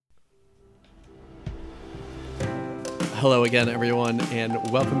Hello again, everyone,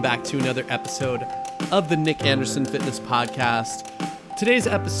 and welcome back to another episode of the Nick Anderson Fitness Podcast. Today's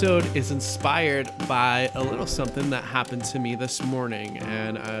episode is inspired by a little something that happened to me this morning,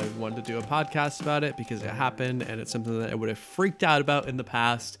 and I wanted to do a podcast about it because it happened, and it's something that I would have freaked out about in the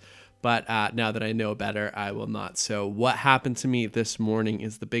past, but now that I know better, I will not. So what happened to me this morning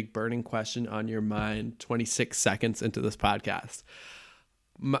is the big burning question on your mind 26 seconds into this podcast.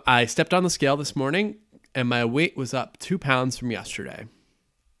 I stepped on the scale this morning, and my weight was up 2 pounds from yesterday.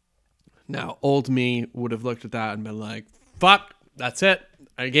 Now, old me would have looked at that and been like, fuck, that's it.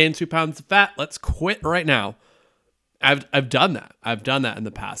 I gained 2 pounds of fat. Let's quit right now. I've done that. I've done that in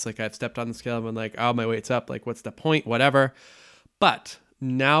the past. Like, I've stepped on the scale and been like, oh, my weight's up. Like, what's the point? Whatever. But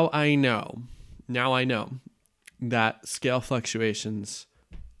now I know that scale fluctuations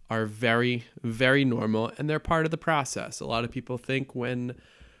are very, very normal, and they're part of the process. A lot of people think when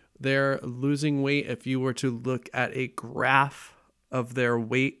they're losing weight, if you were to look at a graph of their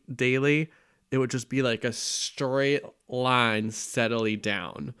weight daily, it would just be like a straight line steadily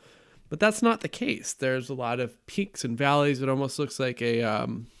down. But that's not the case. There's a lot of peaks and valleys. It almost looks like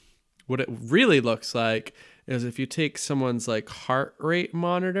what it really looks like is if you take someone's like heart rate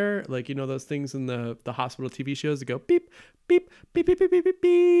monitor, like, you know, those things in the hospital TV shows that go beep, beep, beep, beep, beep, beep, beep,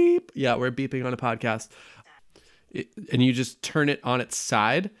 beep. Yeah, we're beeping on a podcast. And you just turn it on its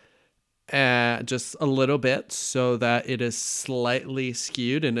side just a little bit so that it is slightly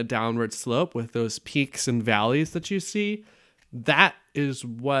skewed in a downward slope with those peaks and valleys that you see. That is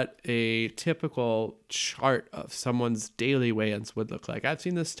what a typical chart of someone's daily weigh-ins would look like. I've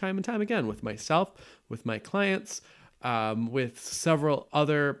seen this time and time again with myself, with my clients, with several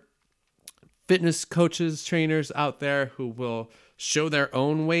other fitness coaches, trainers out there who will show their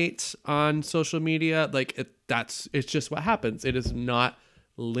own weight on social media. Like it's just what happens. It is not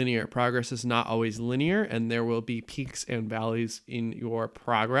linear. Progress is not always linear, and there will be peaks and valleys in your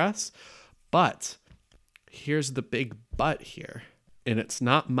progress. But here's the big but here. And it's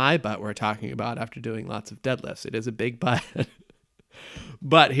not my butt we're talking about after doing lots of deadlifts. It is a big but.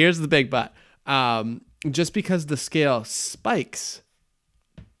 But here's the big but. Just because the scale spikes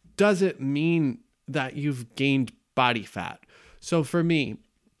doesn't mean that you've gained body fat. So for me,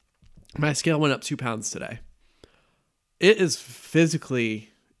 my scale went up 2 pounds today. It is physically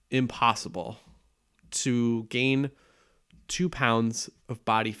impossible to gain 2 pounds of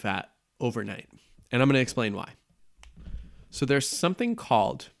body fat overnight. And I'm going to explain why. So there's something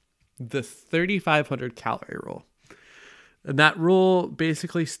called the 3,500 calorie rule. And that rule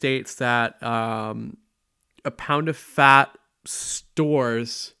basically states that a pound of fat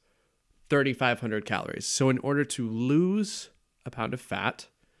stores 3,500 calories. So in order to lose a pound of fat,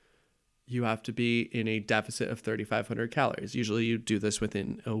 you have to be in a deficit of 3,500 calories. Usually you do this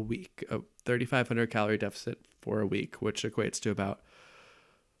within a week, a 3,500 calorie deficit for a week, which equates to about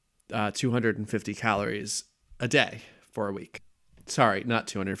 250 calories a day for a week. Sorry, not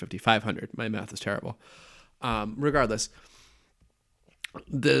 250, 500. My math is terrible. Regardless,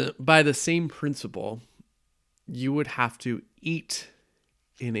 by the same principle, you would have to eat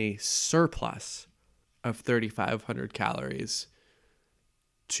in a surplus of 3,500 calories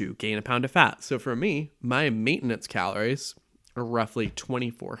to gain a pound of fat. So for me, my maintenance calories are roughly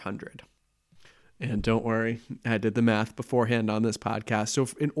 2,400. And don't worry, I did the math beforehand on this podcast. So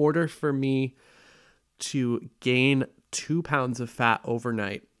in order for me to gain 2 pounds of fat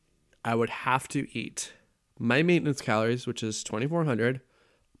overnight, I would have to eat my maintenance calories, which is 2,400,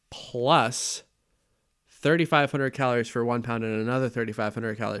 plus 3,500 calories for 1 pound and another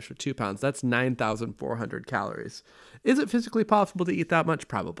 3,500 calories for 2 pounds. That's 9,400 calories. Is it physically possible to eat that much?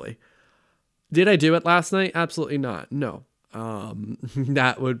 Probably. Did I do it last night? Absolutely not. No.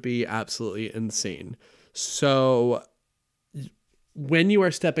 That would be absolutely insane. So when you are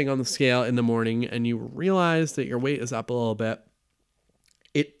stepping on the scale in the morning and you realize that your weight is up a little bit,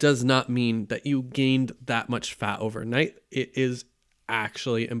 it does not mean that you gained that much fat overnight. It is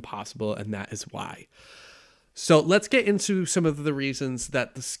actually impossible, and that is why. So let's get into some of the reasons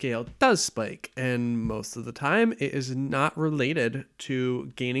that the scale does spike. And most of the time, it is not related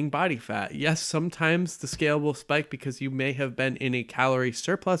to gaining body fat. Yes, sometimes the scale will spike because you may have been in a calorie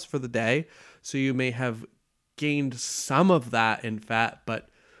surplus for the day. So you may have gained some of that in fat, but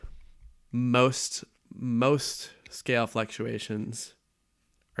most scale fluctuations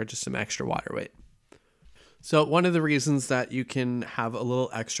are just some extra water weight. So one of the reasons that you can have a little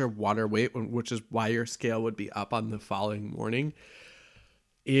extra water weight, which is why your scale would be up on the following morning,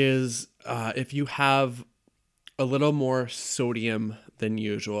 is if you have a little more sodium than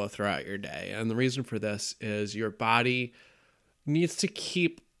usual throughout your day. And the reason for this is your body needs to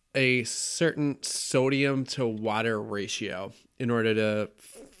keep a certain sodium to water ratio in order to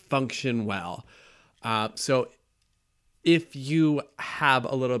function well. So if you have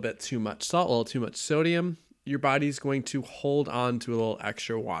a little bit too much salt, a little too much sodium, your body's going to hold on to a little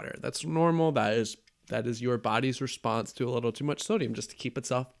extra water. That's normal. That is your body's response to a little too much sodium, just to keep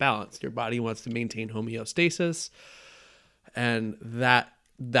itself balanced. Your body wants to maintain homeostasis, and that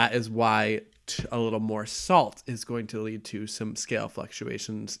is why a little more salt is going to lead to some scale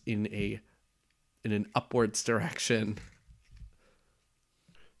fluctuations in an upwards direction.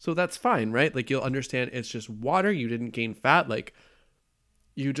 So that's fine, right? Like, you'll understand it's just water. You didn't gain fat. Like,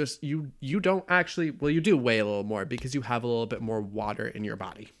 you don't actually, well, you do weigh a little more because you have a little bit more water in your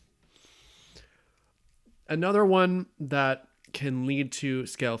body. Another one that can lead to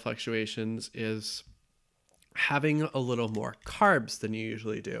scale fluctuations is having a little more carbs than you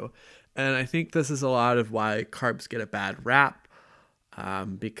usually do. And I think this is a lot of why carbs get a bad rap,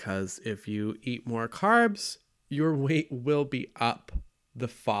 because if you eat more carbs, your weight will be up the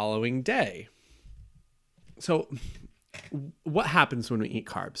following day. So what happens when we eat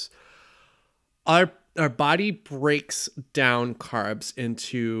carbs? Our body breaks down carbs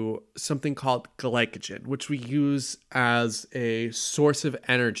into something called glycogen, which we use as a source of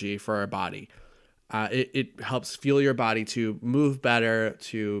energy for our body. It helps fuel your body to move better,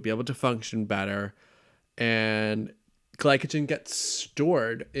 to be able to function better. And glycogen gets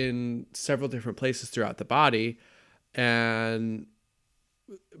stored in several different places throughout the body. And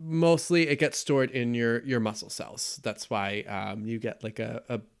mostly it gets stored in your muscle cells. That's why you get like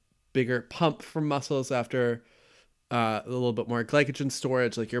a bigger pump from muscles after a little bit more glycogen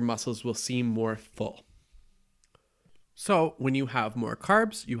storage. Like, your muscles will seem more full. So when you have more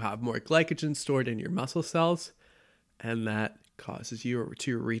carbs, you have more glycogen stored in your muscle cells, and that causes you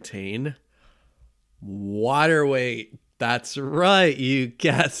to retain water weight. That's right, you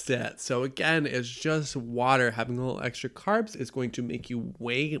guessed it. So again, it's just water. Having a little extra carbs is going to make you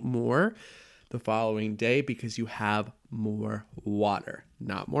weigh more the following day because you have more water.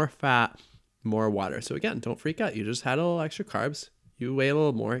 Not more fat, more water. So again, don't freak out. You just had a little extra carbs. You weigh a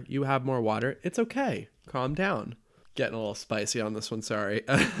little more. You have more water. It's okay. Calm down. Getting a little spicy on this one, sorry.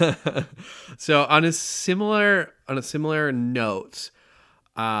 So on a similar note,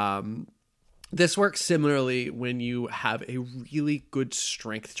 this works similarly when you have a really good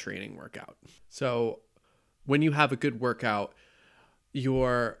strength training workout. So when you have a good workout,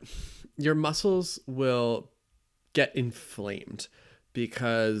 your muscles will get inflamed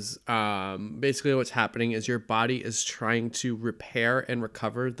because basically what's happening is your body is trying to repair and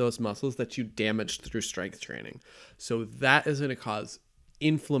recover those muscles that you damaged through strength training. So that is going to cause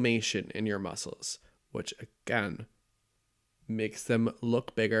inflammation in your muscles, which again makes them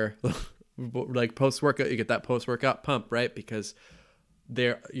look bigger. Like post-workout, you get that post-workout pump, right? Because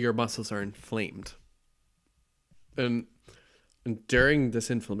your muscles are inflamed. And during this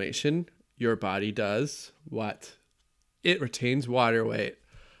inflammation, your body does what? It retains water weight.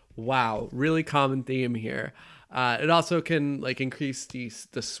 Wow, really common theme here. It also can like increase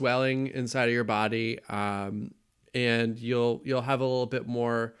the swelling inside of your body, and you'll have a little bit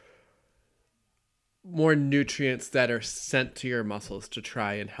more nutrients that are sent to your muscles to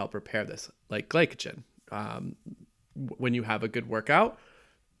try and help repair this, like glycogen. When you have a good workout,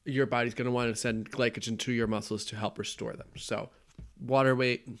 your body's going to want to send glycogen to your muscles to help restore them. So water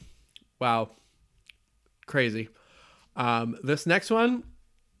weight, wow, crazy. This next one,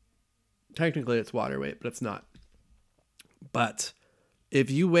 technically it's water weight, but it's not. But if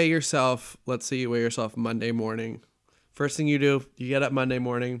you weigh yourself, let's say you weigh yourself Monday morning, first thing you do, you get up Monday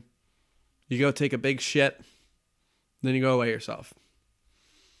morning, you go take a big shit, then you go weigh yourself.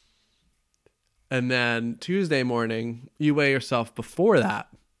 And then Tuesday morning, you weigh yourself before that,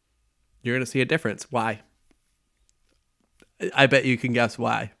 you're going to see a difference. Why? I bet you can guess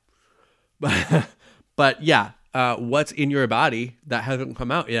why. But yeah. What's in your body that hasn't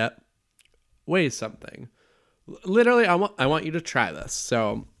come out yet weighs something. Literally, I want you to try this.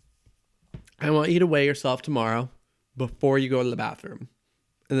 So I want you to weigh yourself tomorrow before you go to the bathroom,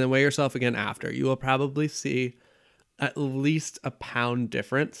 and then weigh yourself again after. You will probably see at least a pound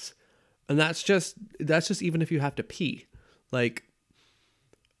difference. And that's just even if you have to pee. Like,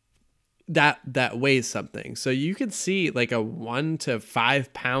 that weighs something. So you can see like a 1 to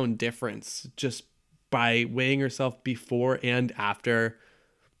 5 pound difference just by weighing yourself before and after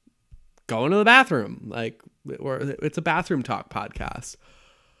going to the bathroom. Like, it's a bathroom talk podcast.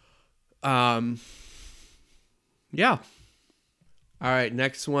 Yeah. All right,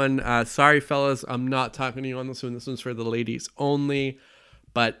 next one. Sorry, fellas, I'm not talking to you on this one. This one's for the ladies only.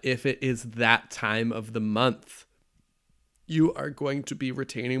 But if it is that time of the month, you are going to be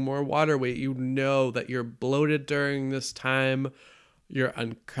retaining more water weight. You know that you're bloated during this time. You're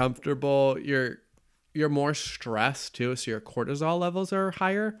uncomfortable. You're more stressed too, so your cortisol levels are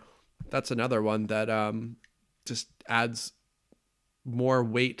higher. That's another one that just adds more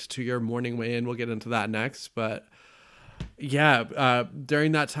weight to your morning weigh-in. We'll get into that next, but yeah,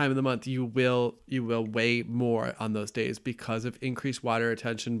 during that time of the month, you will weigh more on those days because of increased water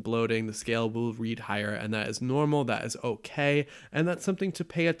retention, bloating. The scale will read higher, and that is normal. That is okay, and that's something to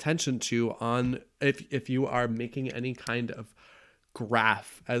pay attention to on if you are making any kind of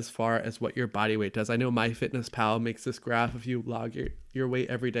graph as far as what your body weight does. I know MyFitnessPal makes this graph. If you log your weight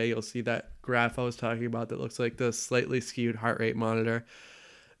every day, you'll see that graph I was talking about that looks like the slightly skewed heart rate monitor.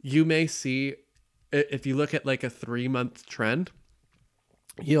 You may see, if you look at like a 3-month trend,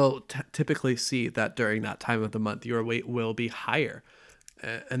 you'll typically see that during that time of the month, your weight will be higher.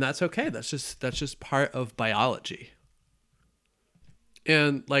 And that's okay. That's just part of biology.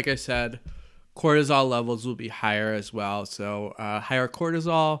 And like I said, cortisol levels will be higher as well. So higher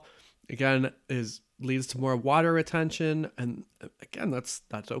cortisol, again, leads to more water retention. And again, that's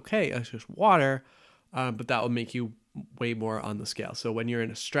okay. That's just water. But that will make you weigh more on the scale. So when you're in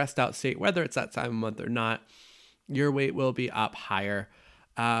a stressed out state, whether it's that time of month or not, your weight will be up higher.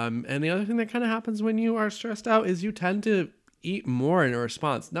 And the other thing that kind of happens when you are stressed out is you tend to eat more in a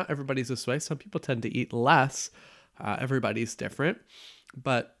response. Not everybody's this way. Some people tend to eat less. Everybody's different.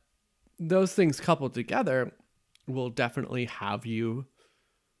 But those things coupled together will definitely have you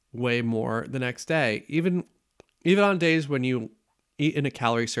weigh more the next day. Even on days when you eat in a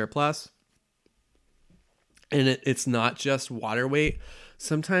calorie surplus, and it's not just water weight,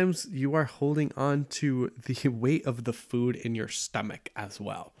 sometimes you are holding on to the weight of the food in your stomach as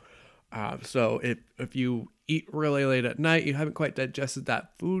well. So if you eat really late at night, you haven't quite digested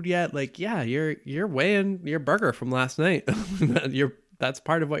that food yet, like, yeah, you're weighing your burger from last night. That's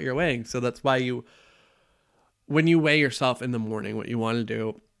part of what you're weighing. So that's why when you weigh yourself in the morning, what you want to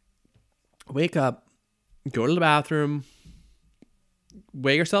do, wake up, go to the bathroom,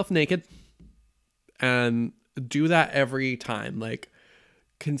 weigh yourself naked, and do that every time. Like,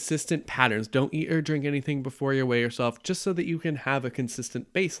 consistent patterns. Don't eat or drink anything before you weigh yourself, just so that you can have a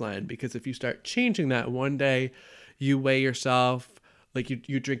consistent baseline. Because if you start changing that, one day you weigh yourself, like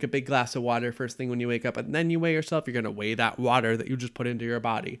you drink a big glass of water first thing when you wake up, and then you weigh yourself, you're going to weigh that water that you just put into your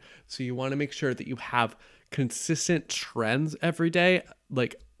body. So you want to make sure that you have consistent trends every day,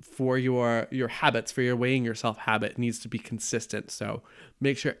 like for your habits, for your weighing yourself habit needs to be consistent. So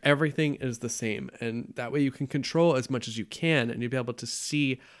make sure everything is the same, and that way you can control as much as you can, and you'll be able to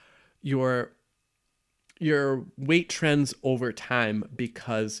see your weight trends over time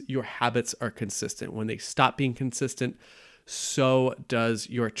because your habits are consistent. When they stop being consistent, so does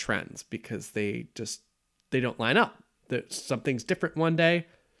your trends, because they don't line up. Something's different one day.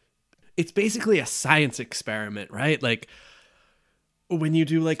 It's basically a science experiment, right? Like, when you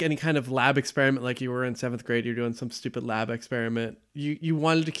do like any kind of lab experiment, like you were in 7th grade, you're doing some stupid lab experiment, you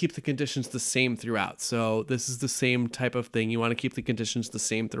wanted to keep the conditions the same throughout. So this is the same type of thing. You want to keep the conditions the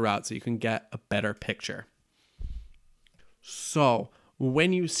same throughout so you can get a better picture. So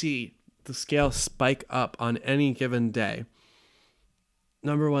when you see the scale spike up on any given day,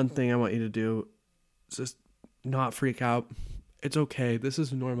 number one thing I want you to do is just not freak out. It's okay. This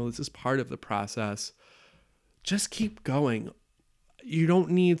is normal. This is part of the process. Just keep going. You don't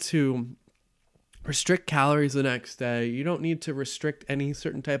need to restrict calories the next day. You don't need to restrict any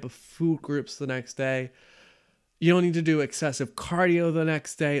certain type of food groups the next day. You don't need to do excessive cardio the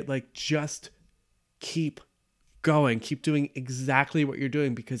next day. Like, just keep going. Keep doing exactly what you're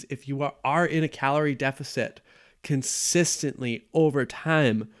doing, because if you are in a calorie deficit consistently over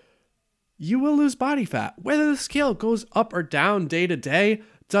time, you will lose body fat. Whether the scale goes up or down day to day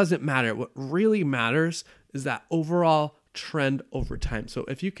doesn't matter. What really matters is that overall trend over time. So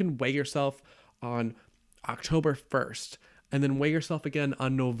if you can weigh yourself on October 1st and then weigh yourself again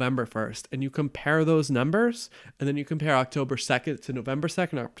on November 1st, and you compare those numbers, and then you compare October 2nd to November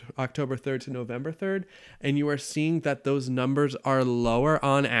 2nd, October 3rd to November 3rd, and you are seeing that those numbers are lower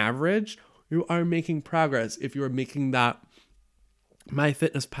on average, you are making progress. If you are making that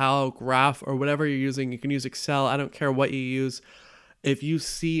MyFitnessPal graph or whatever you're using, you can use Excel, I don't care what you use. If you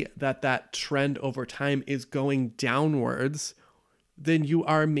see that trend over time is going downwards, then you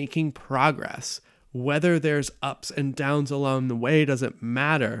are making progress. Whether there's ups and downs along the way doesn't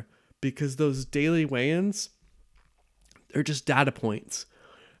matter, because those daily weigh-ins, they're just data points.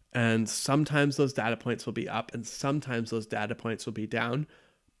 And sometimes those data points will be up and sometimes those data points will be down.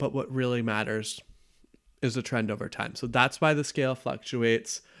 But what really matters is the trend over time. So that's why the scale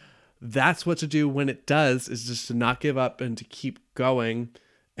fluctuates. that's what to do when it does, is just to not give up and to keep going.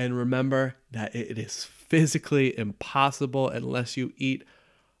 And remember that it is physically impossible unless you eat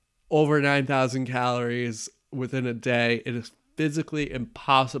over 9,000 calories within a day. It is physically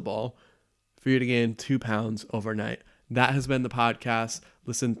impossible for you to gain 2 pounds overnight. That has been the podcast.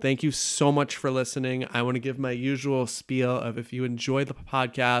 Listen, thank you so much for listening. I want to give my usual spiel of, if you enjoy the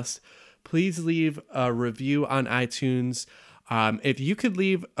podcast, please leave a review on iTunes. If you could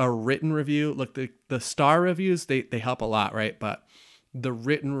leave a written review, look, the star reviews, they help a lot, right? But the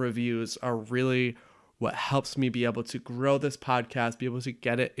written reviews are really what helps me be able to grow this podcast, be able to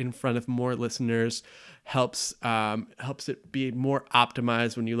get it in front of more listeners, helps it be more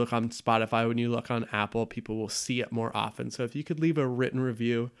optimized. When you look on Spotify, when you look on Apple, people will see it more often. So if you could leave a written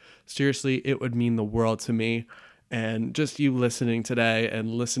review, seriously, it would mean the world to me. And just you listening today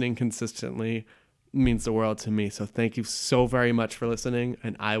and listening consistently means the world to me. So thank you so very much for listening,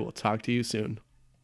 and I will talk to you soon.